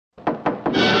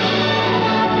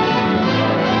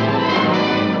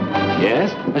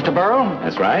Yes? Mr. Berle?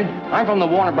 That's right. I'm from the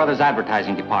Warner Brothers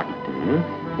Advertising Department.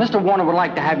 Mm-hmm. Mr. Warner would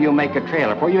like to have you make a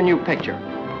trailer for your new picture.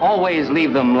 Always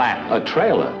leave them laughing. A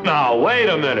trailer? Now, wait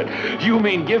a minute. You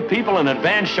mean give people an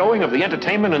advance showing of the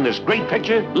entertainment in this great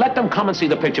picture? Let them come and see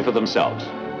the picture for themselves.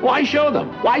 Why show them?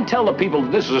 Why tell the people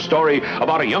that this is a story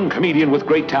about a young comedian with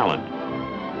great talent?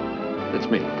 That's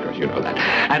me, of course, you know that.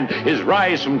 And his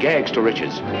rise from gags to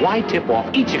riches. Why tip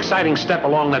off each exciting step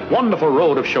along that wonderful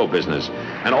road of show business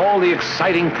and all the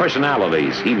exciting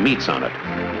personalities he meets on it?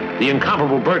 The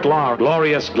incomparable Bert Lahr,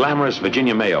 glorious, glamorous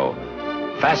Virginia Mayo,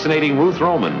 fascinating Ruth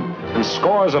Roman, and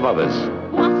scores of others.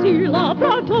 But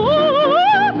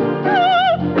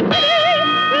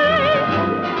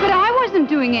I wasn't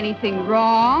doing anything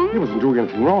wrong. You wasn't doing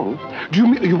anything wrong. Do you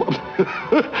mean you?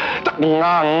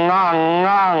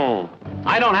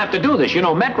 I don't have to do this. You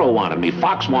know, Metro wanted me,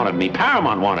 Fox wanted me,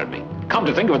 Paramount wanted me. Come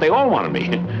to think of it, they all wanted me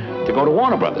to go to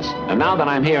Warner Brothers. And now that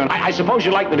I'm here, I suppose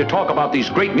you'd like me to talk about these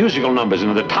great musical numbers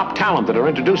and the top talent that are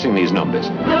introducing these numbers.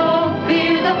 Don't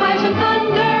fear the flash and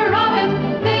thunder of it.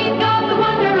 Think of the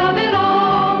wonder of it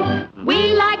all.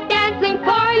 We like dancing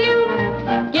for you,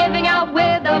 giving out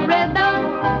with a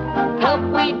rhythm. Hope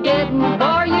we didn't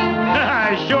bore you.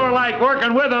 I sure like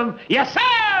working with them. Yes, sir!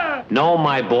 No,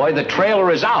 my boy, the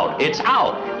trailer is out. It's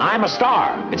out. I'm a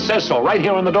star. It says so right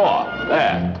here on the door.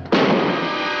 There.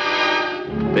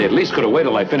 They at least could have waited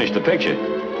till I finished the picture.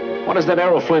 What has that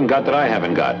Errol Flynn got that I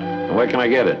haven't got? And where can I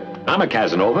get it? I'm a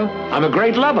Casanova. I'm a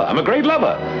great lover. I'm a great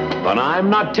lover. But I'm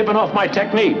not tipping off my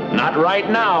technique. Not right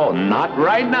now. Not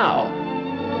right now.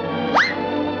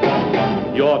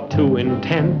 You're too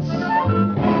intense.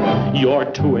 You're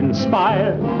too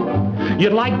inspired.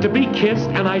 You'd like to be kissed,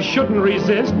 and I shouldn't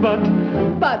resist, but...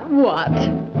 But what?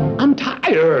 I'm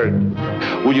tired.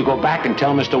 Will you go back and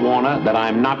tell Mr. Warner that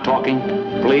I'm not talking,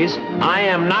 please? I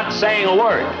am not saying a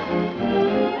word.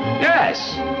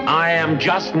 Yes, I am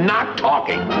just not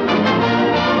talking.